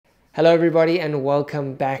Hello everybody and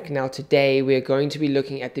welcome back. Now today we are going to be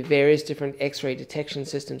looking at the various different X-ray detection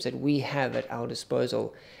systems that we have at our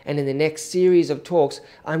disposal. And in the next series of talks,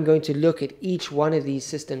 I'm going to look at each one of these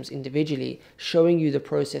systems individually, showing you the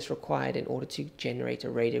process required in order to generate a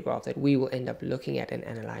radiograph that we will end up looking at and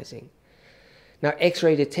analyzing. Now,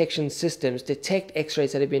 X-ray detection systems detect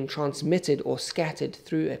X-rays that have been transmitted or scattered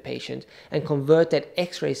through a patient and convert that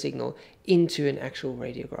X-ray signal into an actual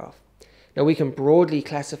radiograph. Now, we can broadly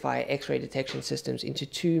classify X-ray detection systems into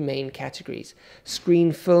two main categories: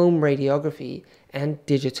 screen film radiography and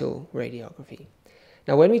digital radiography.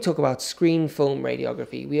 Now, when we talk about screen film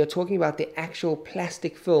radiography, we are talking about the actual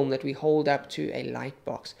plastic film that we hold up to a light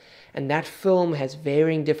box. And that film has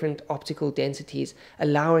varying different optical densities,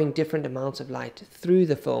 allowing different amounts of light through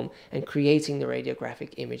the film and creating the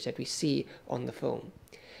radiographic image that we see on the film.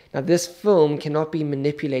 Now, this film cannot be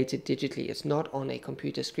manipulated digitally. It's not on a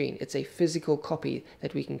computer screen. It's a physical copy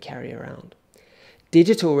that we can carry around.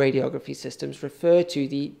 Digital radiography systems refer to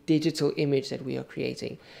the digital image that we are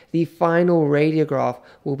creating. The final radiograph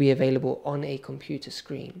will be available on a computer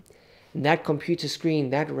screen. And that computer screen,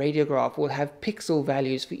 that radiograph, will have pixel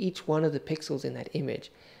values for each one of the pixels in that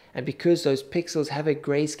image. And because those pixels have a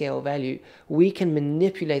grayscale value, we can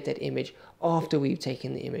manipulate that image after we've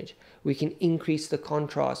taken the image. We can increase the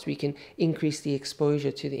contrast, we can increase the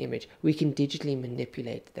exposure to the image, we can digitally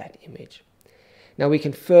manipulate that image. Now, we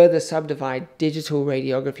can further subdivide digital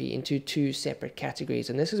radiography into two separate categories,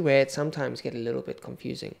 and this is where it sometimes gets a little bit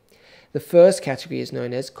confusing. The first category is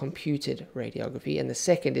known as computed radiography, and the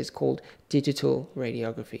second is called digital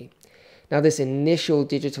radiography. Now, this initial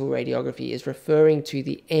digital radiography is referring to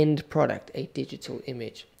the end product, a digital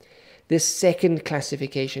image. This second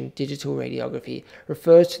classification, digital radiography,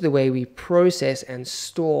 refers to the way we process and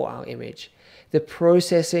store our image. The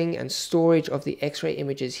processing and storage of the X-ray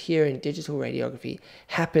images here in digital radiography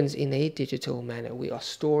happens in a digital manner. We are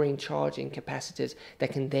storing charging capacitors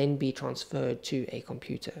that can then be transferred to a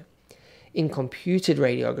computer. In computed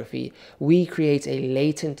radiography, we create a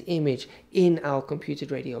latent image in our computed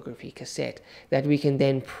radiography cassette that we can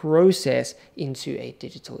then process into a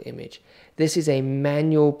digital image. This is a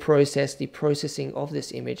manual process, the processing of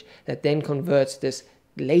this image, that then converts this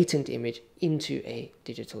latent image into a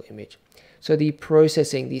digital image. So the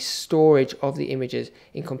processing, the storage of the images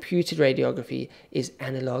in computed radiography is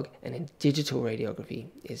analog, and in digital radiography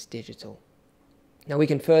is digital. Now, we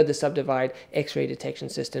can further subdivide X-ray detection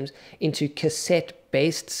systems into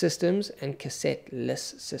cassette-based systems and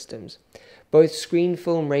cassette-less systems. Both screen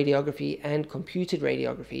film radiography and computed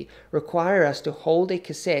radiography require us to hold a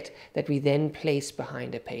cassette that we then place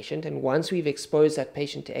behind a patient, and once we've exposed that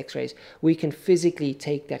patient to X-rays, we can physically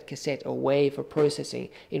take that cassette away for processing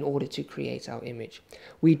in order to create our image.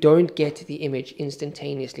 We don't get the image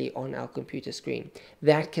instantaneously on our computer screen.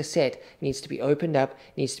 That cassette needs to be opened up,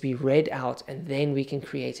 needs to be read out, and then we can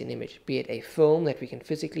create an image, be it a film that we can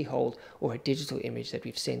physically hold or a digital image that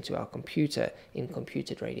we've sent to our computer in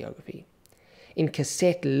computed radiography. In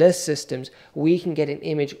cassette-less systems, we can get an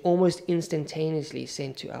image almost instantaneously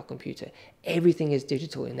sent to our computer. Everything is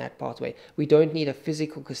digital in that pathway. We don't need a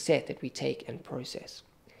physical cassette that we take and process.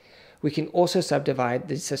 We can also subdivide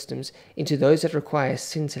the systems into those that require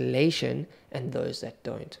scintillation and those that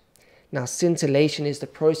don't. Now, scintillation is the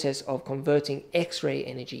process of converting X-ray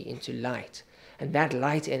energy into light, and that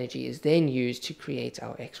light energy is then used to create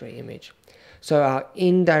our X-ray image. So our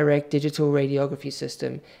indirect digital radiography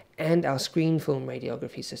system and our screen film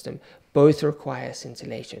radiography system both require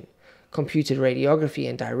scintillation. Computed radiography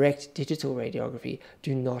and direct digital radiography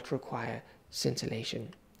do not require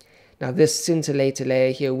scintillation. Now, this scintillator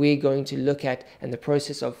layer here we're going to look at, and the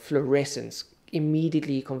process of fluorescence,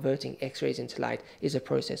 immediately converting X-rays into light, is a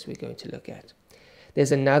process we're going to look at.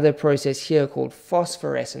 There's another process here called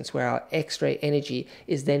phosphorescence, where our X-ray energy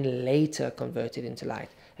is then later converted into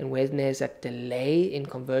light. And when there's that delay in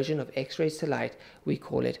conversion of X-rays to light, we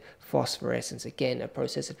call it phosphorescence. Again, a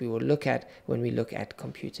process that we will look at when we look at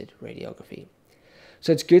computed radiography.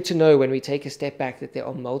 So it's good to know when we take a step back that there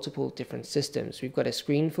are multiple different systems. We've got a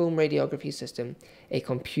screen film radiography system, a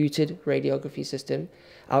computed radiography system,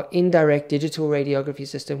 our indirect digital radiography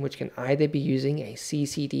system, which can either be using a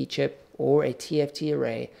CCD chip or a TFT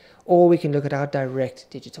array, or we can look at our direct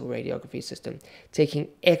digital radiography system, taking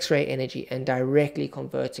X-ray energy and directly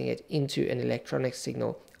converting it into an electronic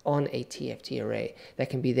signal on a TFT array that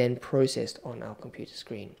can be then processed on our computer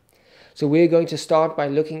screen. So we're going to start by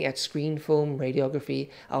looking at screen film radiography.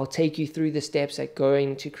 I'll take you through the steps that go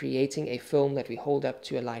into creating a film that we hold up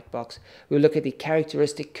to a light box. We'll look at the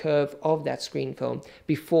characteristic curve of that screen film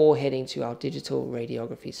before heading to our digital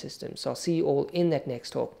radiography system. So I'll see you all in that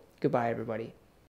next talk. Goodbye, everybody.